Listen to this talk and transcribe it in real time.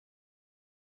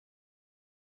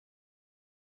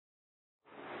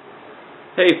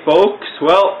Hey folks,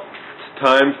 well, it's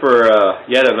time for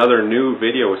yet another new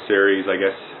video series, I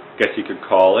guess you could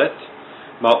call it.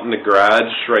 I'm out in the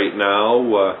garage right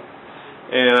now,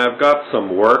 and I've got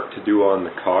some work to do on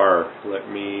the car. Let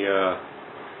me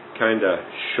kind of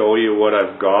show you what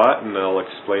I've got, and I'll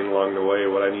explain along the way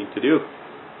what I need to do.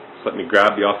 So let me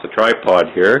grab you off the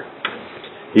tripod here.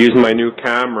 Using my new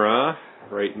camera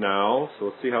right now, so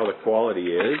we'll see how the quality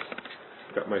is.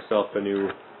 Got myself a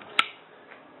new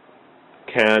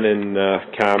Canon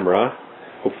camera.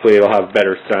 Hopefully it'll have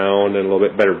better sound and a little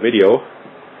bit better video.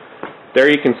 There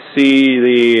you can see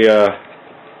the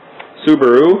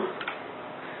Subaru.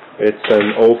 It's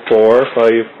an 04.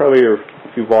 If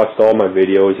you've watched all my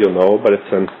videos, you'll know, but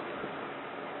it's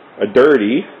a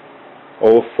dirty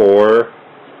 04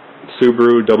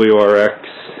 Subaru WRX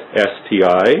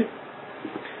STI.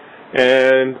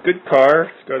 And good car.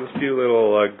 It's got a few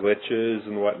little glitches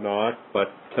and whatnot,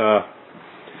 but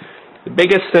the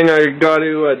biggest thing I got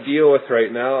to deal with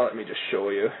right now, let me just show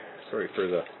you. Sorry for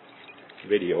the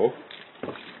video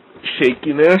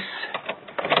shakiness.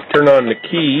 Turn on the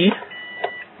key.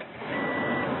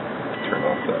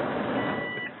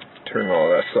 Turn all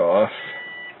this off.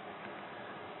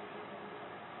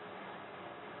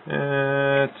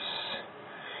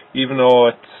 Even though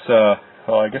it's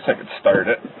well, I guess I could start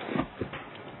it.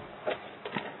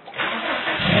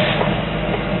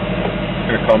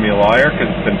 Gonna call me a liar because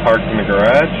it's been parked in the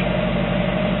garage?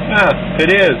 Yeah,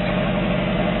 it is.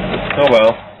 Oh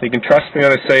well. You can trust me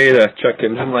when I say that check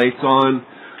engine lights on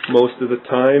most of the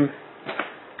time.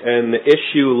 And the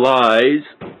issue lies,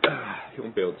 you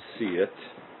won't be able to see it,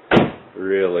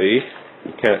 really.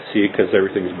 You can't see it because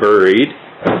everything's buried.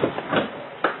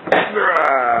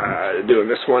 Doing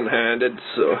this one-handed,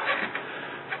 so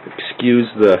excuse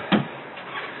the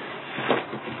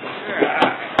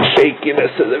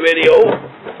shakiness of the video.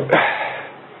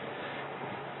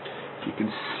 You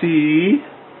can see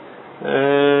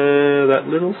that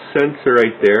little sensor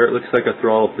right there. It looks like a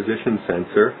throttle position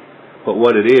sensor, but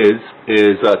what it is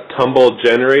a tumble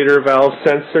generator valve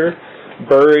sensor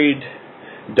buried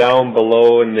down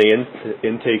below in the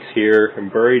intakes here,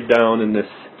 and buried down in this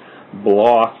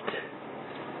block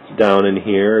down in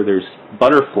here. There's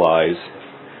butterflies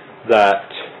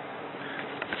that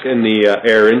in the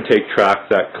air intake tract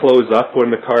that close up when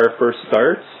the car first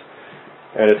starts,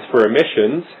 and it's for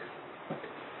emissions.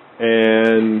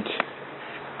 And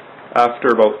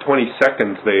after about 20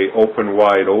 seconds they open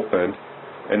wide open,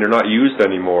 and they're not used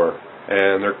anymore,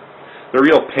 and they're a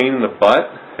real pain in the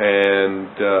butt.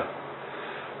 And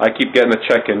I keep getting a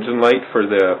check engine light for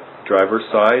the driver's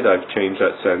side. I've changed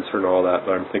that sensor and all that,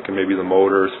 but I'm thinking maybe the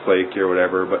motor is flaky or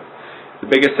whatever. But the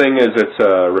biggest thing is it's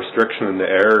a restriction in the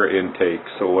air intake,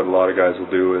 so what a lot of guys will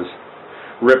do is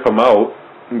rip them out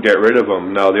and get rid of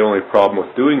them. Now the only problem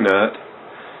with doing that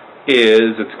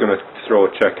is it's going to throw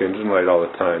a check engine light all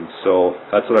the time. So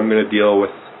that's what I'm going to deal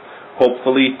with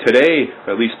hopefully today,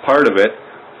 at least part of it.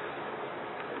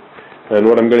 And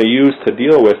what I'm going to use to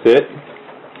deal with it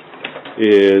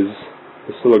is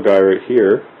this little guy right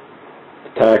here,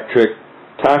 Tactrix,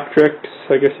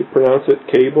 I guess you pronounce it,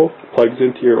 cable. Plugs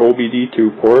into your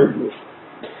OBD2 port,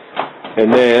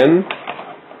 and then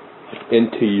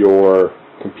into your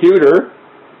computer,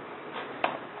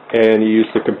 and you use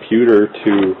the computer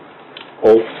to,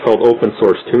 it's called open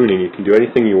source tuning. You can do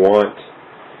anything you want,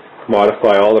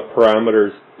 modify all the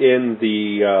parameters in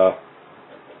the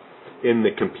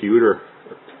computer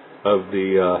of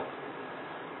the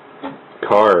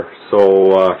car.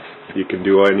 So you can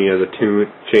do any of the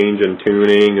change in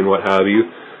tuning and what have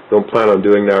you. Don't plan on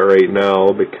doing that right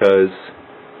now because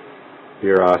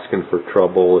you're asking for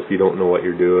trouble if you don't know what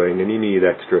you're doing, and you need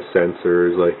extra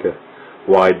sensors like a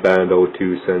wideband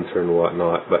O2 sensor and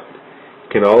whatnot. But you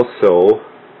can also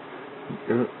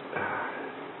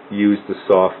use the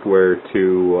software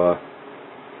to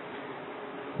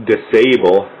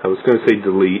disable. I was going to say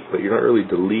delete, but you're not really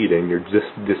deleting, you're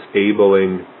just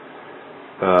disabling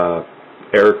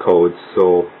error codes.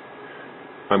 So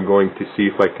I'm going to see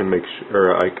if I can make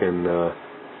sure I can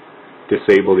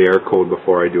disable the error code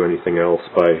before I do anything else.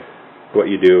 By what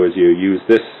you do is you use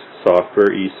this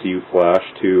software, ECU Flash,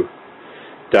 to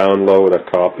download a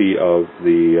copy of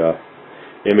the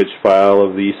image file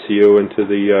of the ECU into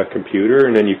the computer,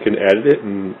 and then you can edit it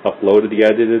and upload the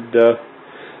edited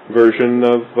version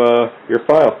of your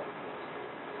file.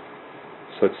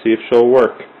 So let's see if she'll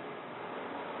work.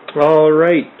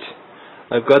 Alright,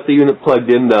 I've got the unit plugged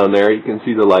in down there. You can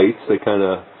see the lights, they kind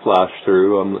of flash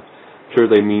through. I'm sure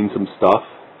they mean some stuff,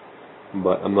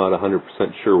 but I'm not 100%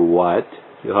 sure what.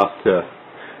 You'll have to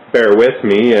bear with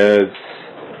me as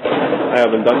I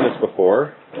haven't done this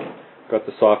before. got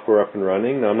the software up and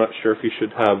running. Now I'm not sure if you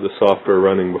should have the software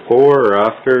running before or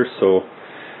after, so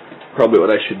probably what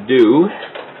I should do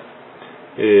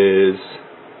is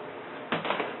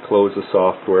close the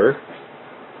software.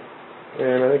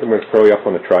 And I think I'm going to throw you up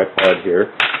on a tripod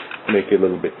here, make it a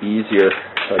little bit easier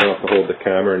so I don't have to hold the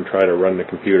camera and try to run the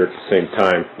computer at the same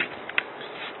time.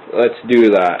 Let's do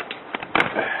that.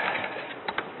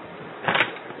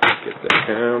 Get the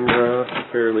camera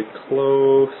fairly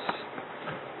close,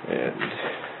 and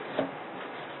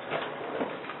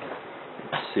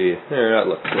let's see, there, that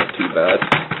looks not too bad.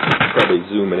 Probably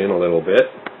zoom it in a little bit.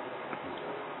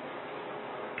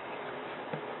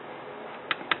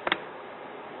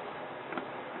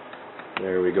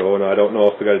 There we go. Now I don't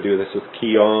know if we got to do this with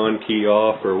key on, key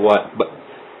off, or what, but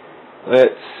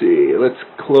let's see. Let's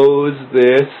close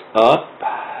this up.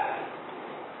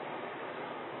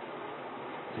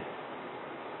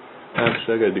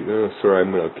 Actually, I gotta do. Oh, sorry,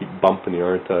 I'm gonna keep bumping you,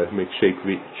 aren't I? Make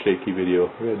shaky video.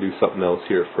 I gotta do something else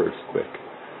here first, quick.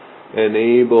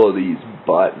 Enable these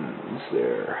buttons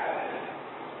there.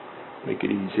 Make it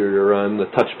easier to run. The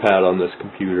touchpad on this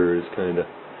computer is kind of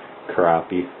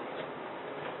crappy.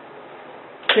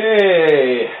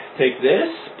 Okay, take this,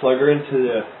 plug her into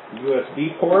the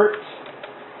USB port.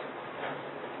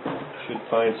 Should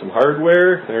find some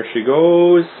hardware. There she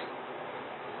goes.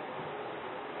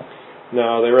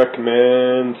 Now they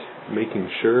recommend making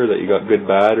sure that you got good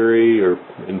battery, or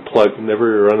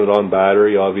never run it on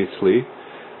battery, obviously,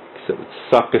 because it would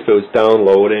suck if it was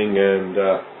downloading and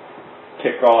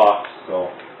kick off. So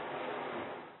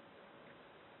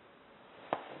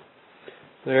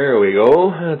there we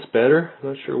go. That's better.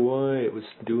 Not sure why it was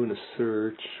doing a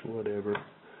search. Whatever.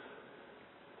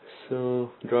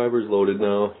 So driver's loaded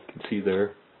now. You can see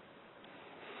there.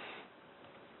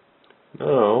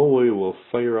 Now we will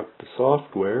fire up the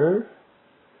software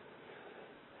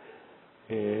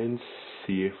and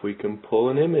see if we can pull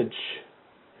an image.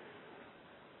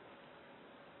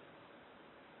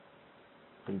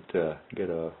 And get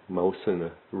a mouse and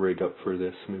a rig up for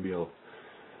this. Maybe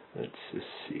let's just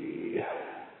see.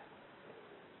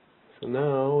 So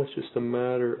now it's just a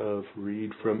matter of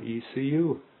read from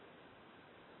ECU.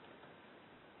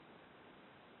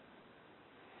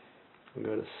 I've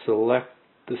got to select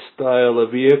the style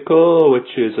of vehicle,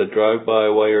 which is a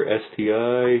drive-by-wire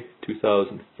STI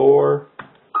 2004.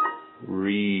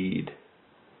 Read.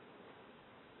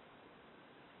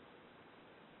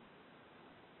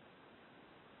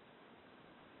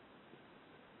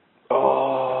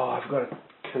 Oh, I've got to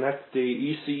connect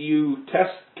the ECU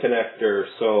test connector,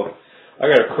 so I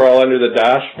got to crawl under the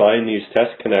dash, find these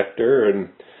test connector, and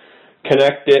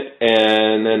connect it,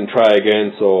 and then try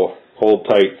again. So hold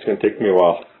tight. It's going to take me a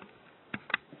while.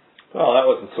 Well, that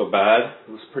wasn't so bad.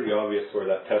 It was pretty obvious where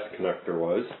that test connector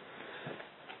was.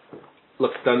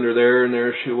 Looked under there, and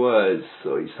there she was.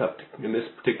 So you just have to, in this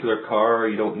particular car,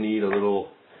 you don't need a little,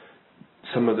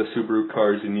 some of the Subaru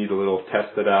cars you need a little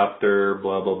test adapter,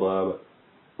 blah blah blah. But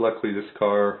luckily this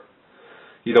car,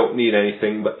 you don't need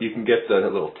anything, but you can get the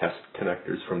little test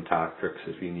connectors from Tactrix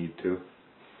if you need to.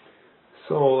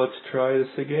 So let's try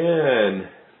this again.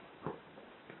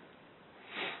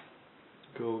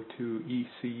 Go to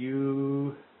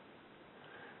ECU,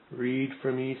 read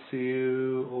from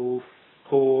ECU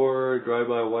 04,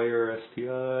 drive-by-wire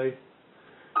STI,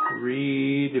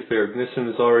 read. If the ignition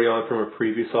is already on from a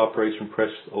previous operation, press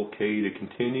OK to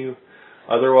continue.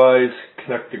 Otherwise,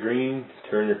 connect the green,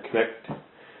 turn your connect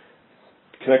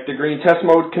the green test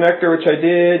mode connector, which I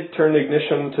did, turn the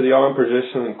ignition to the on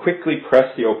position, and quickly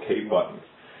press the OK button.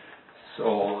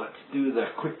 So let's do the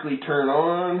quickly turn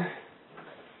on.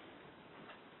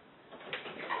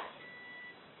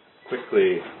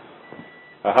 Quickly.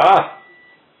 Aha!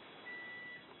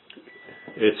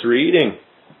 It's reading.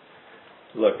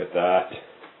 Look at that.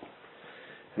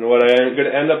 And what I'm going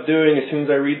to end up doing as soon as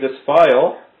I read this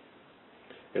file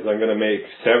is I'm going to make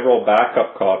several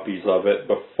backup copies of it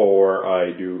before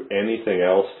I do anything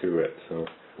else to it. So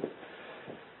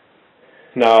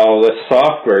now the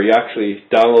software, you actually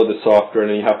download the software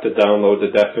and then you have to download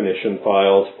the definition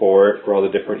files for it, for all the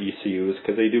different ECUs,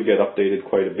 because they do get updated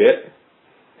quite a bit.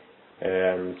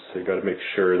 And so you got to make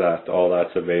sure that all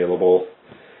that's available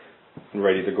and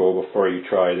ready to go before you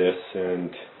try this.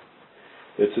 And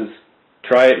this is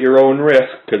try at your own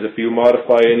risk, because if you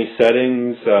modify any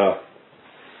settings,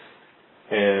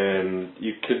 and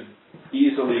you could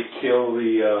easily kill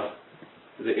the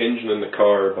engine in the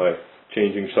car by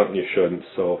changing something you shouldn't.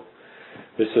 So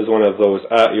this is one of those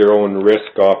at your own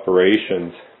risk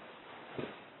operations.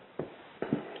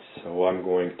 So I'm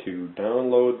going to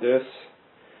download this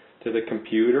to the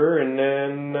computer and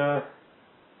then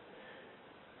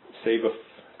save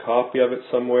a copy of it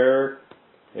somewhere,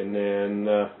 and then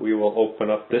we will open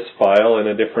up this file in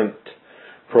a different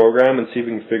program and see if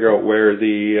we can figure out where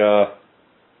the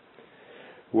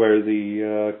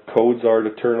codes are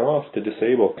to turn off, to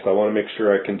disable, because I want to make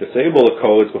sure I can disable the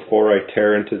codes before I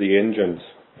tear into the engines,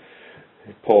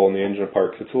 pulling the engine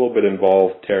apart, because it's a little bit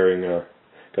involved tearing.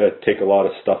 Got to take a lot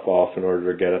of stuff off in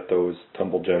order to get at those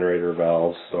tumble generator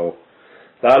valves. So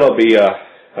that'll be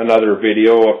another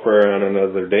video for on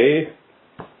another day.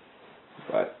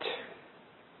 But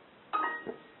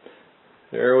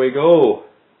there we go.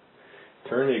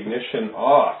 Turn the ignition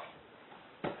off.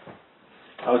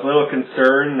 I was a little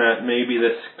concerned that maybe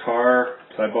this car,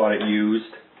 because I bought it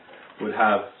used, would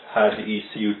have had the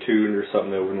ECU tuned or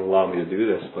something that wouldn't allow me to do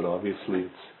this, but obviously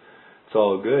it's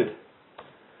all good.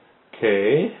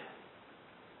 Okay.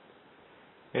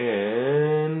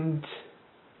 And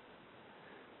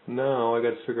now I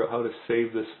got to figure out how to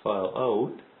save this file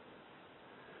out.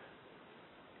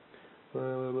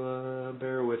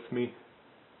 Bear with me.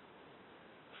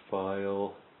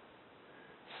 File.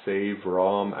 Save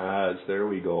ROM as. There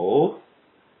we go.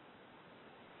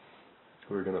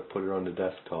 We're going to put it on the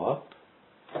desktop.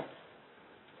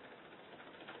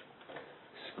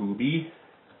 Scooby.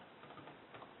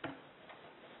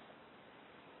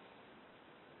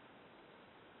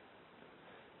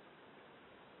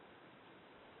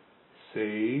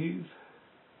 Save.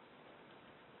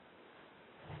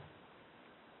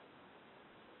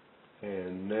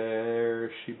 And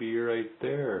there she be right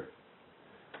there.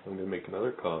 I'm going to make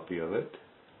another copy of it.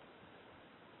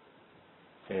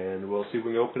 And we'll see if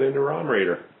we can open it in the ROM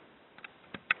Raider.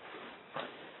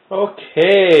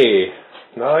 Okay.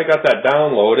 Now I got that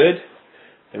downloaded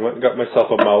and went and got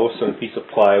myself a mouse and a piece of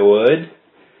plywood.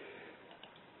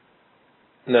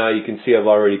 Now you can see I've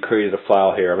already created a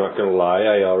file here. I'm not going to lie,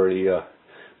 I already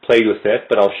played with it,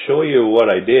 but I'll show you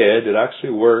what I did. It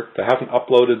actually worked. I haven't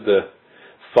uploaded the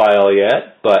file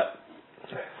yet, but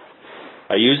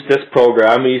I used this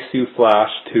program, ECU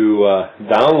Flash, to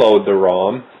download the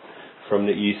ROM from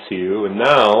the ECU, and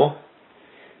now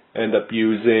end up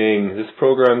using this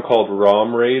program called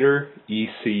ROM Raider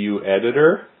ECU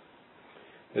Editor.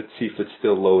 Let's see if it's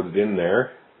still loaded in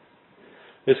there.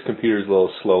 This computer's a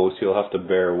little slow, so you'll have to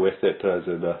bear with it as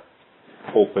it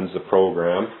opens the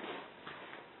program.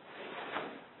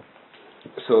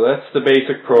 So that's the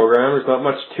basic program. There's not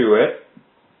much to it.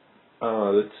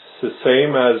 It's the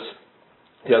same as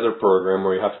the other program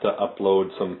where you have to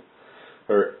upload some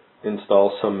or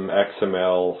install some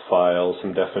XML files,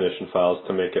 some definition files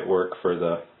to make it work for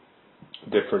the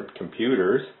different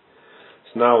computers.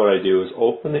 So now what I do is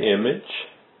open the image,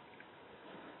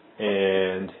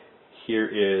 and here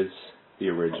is the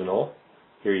original.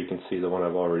 Here you can see the one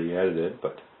I've already edited,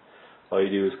 but all you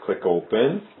do is click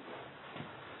open,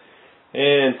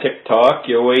 and tick-tock,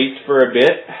 you wait for a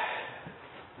bit.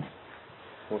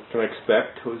 What can I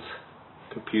expect? It was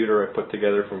a computer I put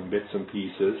together from bits and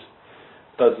pieces.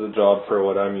 Does the job for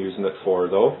what I'm using it for,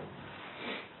 though.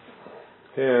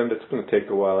 And it's going to take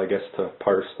a while, I guess, to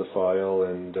parse the file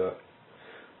and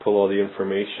pull all the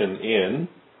information in.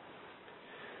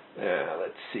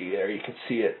 Let's see, there you can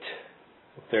see it.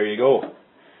 There you go.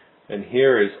 And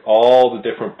here is all the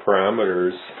different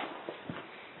parameters.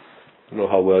 I don't know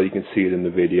how well you can see it in the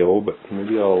video, but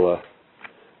maybe I'll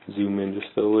zoom in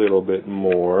just a little bit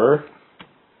more.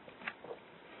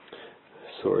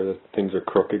 Sorry that things are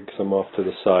crooked because I'm off to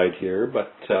the side here,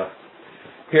 but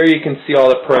here you can see all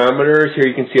the parameters. Here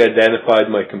you can see I identified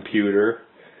my computer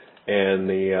and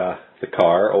the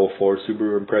car, 04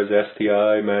 Subaru Impreza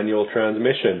STI manual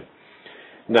transmission.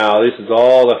 Now this is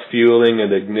all the fueling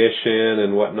and ignition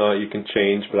and whatnot you can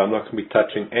change, but I'm not going to be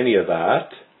touching any of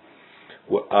that.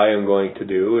 What I am going to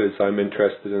do is I'm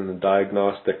interested in the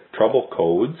diagnostic trouble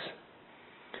codes,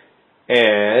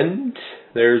 and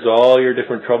there's all your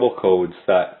different trouble codes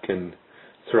that can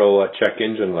throw a check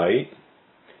engine light.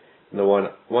 And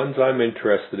the ones I'm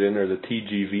interested in are the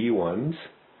TGV ones.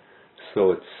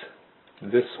 So it's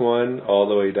this one all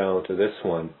the way down to this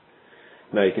one.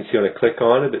 Now you can see when I click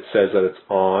on it, it says that it's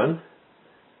on.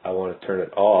 I want to turn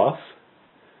it off.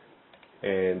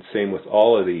 And same with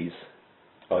all of these.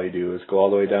 All you do is go all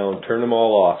the way down, turn them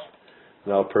all off.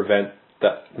 And that'll prevent,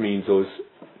 that means those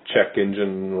check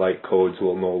engine light codes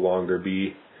will no longer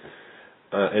be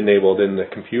enabled in the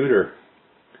computer.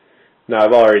 Now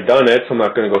I've already done it, so I'm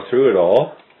not going to go through it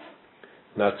all.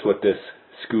 And that's what this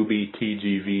Scooby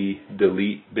TGV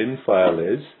delete bin file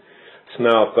is. So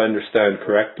now if I understand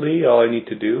correctly, all I need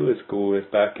to do is go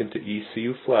back into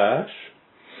ECU Flash.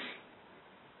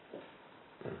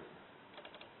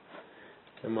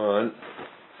 Come on.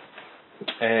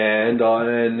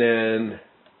 And then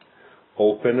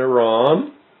open a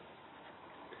ROM,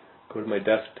 go to my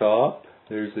desktop,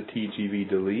 there's the TGV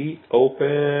delete,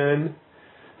 open,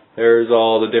 there's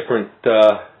all the different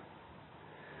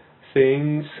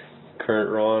things, current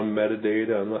ROM,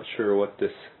 metadata. I'm not sure what this,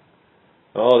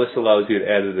 oh, this allows you to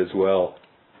edit as well,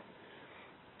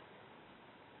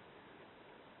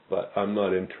 but I'm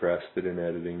not interested in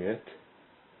editing it.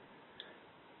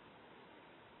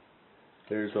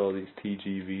 There's all these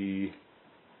TGV,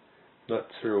 not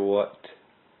sure what,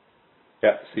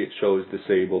 yeah, see it shows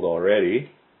disabled already,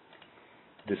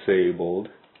 disabled.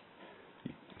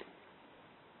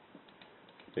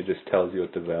 It just tells you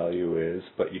what the value is,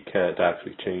 but you can't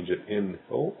actually change it in,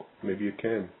 oh, maybe you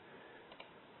can.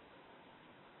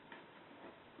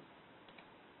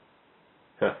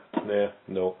 Huh, nah,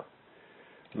 no.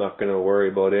 I'm not going to worry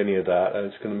about any of that. I'm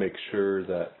just going to make sure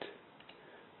that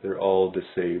they're all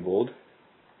disabled.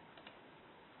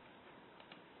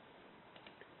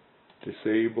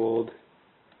 Disabled.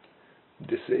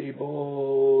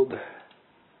 Disabled.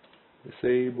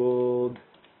 Disabled.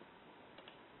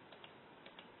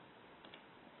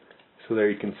 So there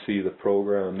you can see the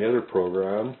program, the other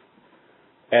program,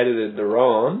 edited the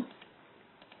ROM,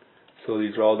 so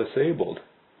these are all disabled.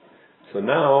 So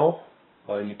now,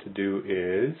 all I need to do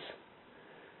is,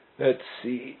 let's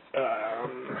see, plug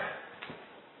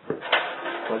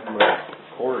my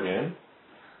cord in.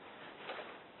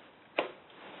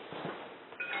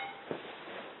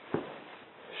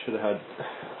 Should have had,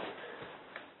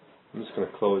 I'm just going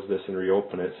to close this and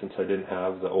reopen it since I didn't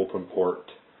have the open port.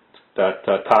 That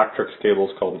Tactrix cable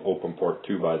is called an open port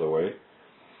too, by the way.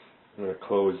 I'm going to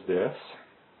close this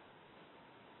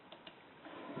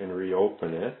and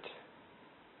reopen it.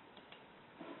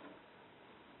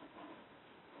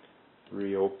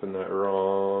 Reopen that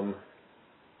ROM.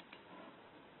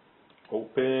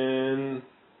 Open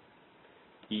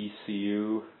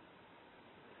ECU.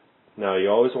 Now you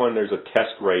always want, there's a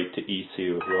test write to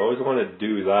ECU. You always want to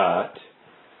do that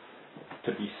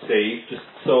to be safe, just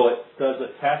so it does a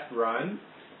test run,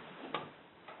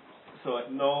 so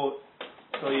you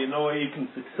know you can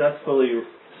successfully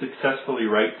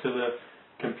write to the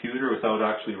computer without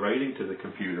actually writing to the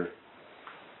computer.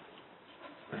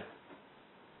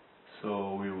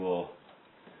 So we will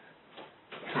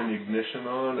turn the ignition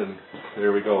on, and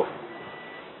there we go.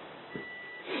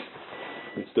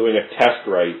 It's doing a test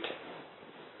write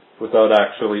without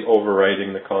actually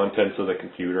overwriting the contents of the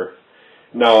computer.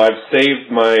 Now I've saved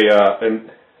my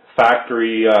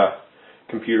factory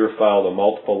computer file to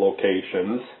multiple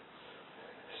locations,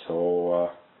 so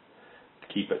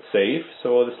keep it safe.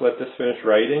 So I'll just let this finish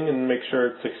writing and make sure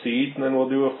it succeeds, and then we'll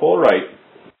do a full write.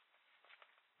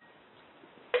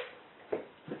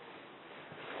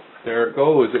 There it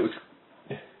goes.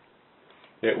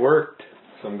 It worked.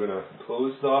 So I'm going to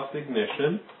close off the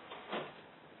ignition.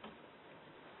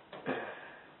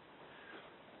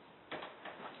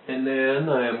 And then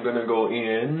I am going to go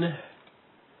in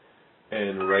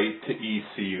and write to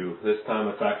ECU. This time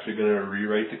it's actually going to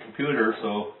rewrite the computer,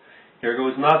 so here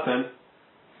goes nothing.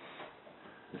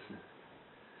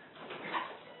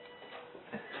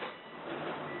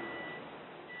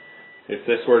 If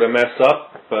this were to mess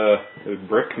up, it would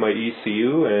brick my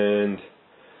ECU and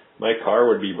my car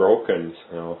would be broken.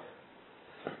 So,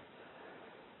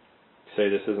 say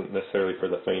this isn't necessarily for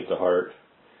the faint of heart.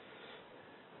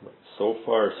 But so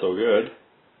far, so good.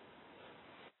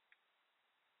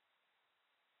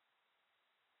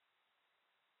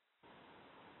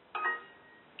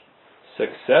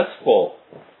 Successful.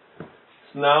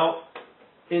 So now,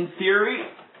 in theory,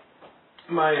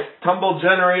 my tumble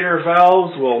generator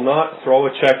valves will not throw a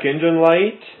check engine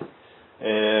light,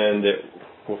 and it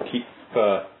will keep,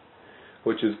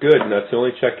 which is good, and that's the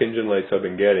only check engine lights I've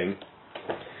been getting.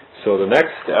 So the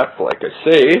next step, like I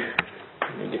say,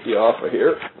 let me get you off of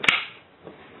here,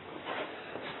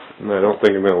 and I don't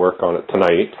think I'm going to work on it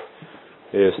tonight,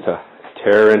 is to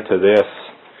tear into this,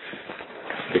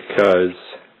 because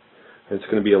it's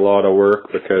going to be a lot of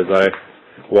work, because I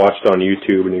watched on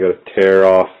YouTube and you got to tear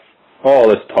off all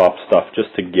this top stuff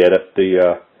just to get at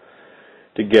the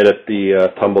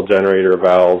tumble generator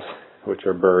valves, which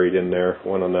are buried in there,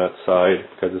 one on that side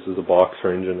because this is a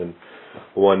boxer engine, and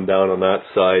one down on that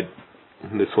side.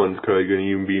 And this one's probably going to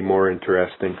even be more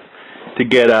interesting to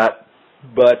get at,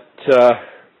 but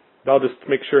I'll just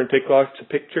make sure and take lots of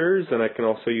pictures, and I can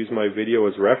also use my video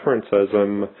as reference as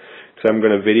I'm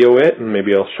going to video it, and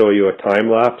maybe I'll show you a time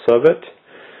lapse of it,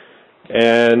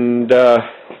 and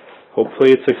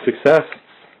hopefully it's a success.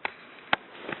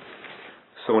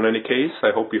 So in any case,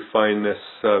 I hope you find this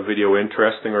video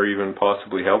interesting or even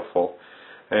possibly helpful.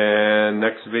 And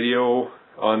next video,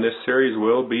 on this series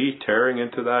will be tearing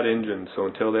into that engine. So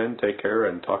until then, take care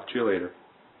and talk to you later.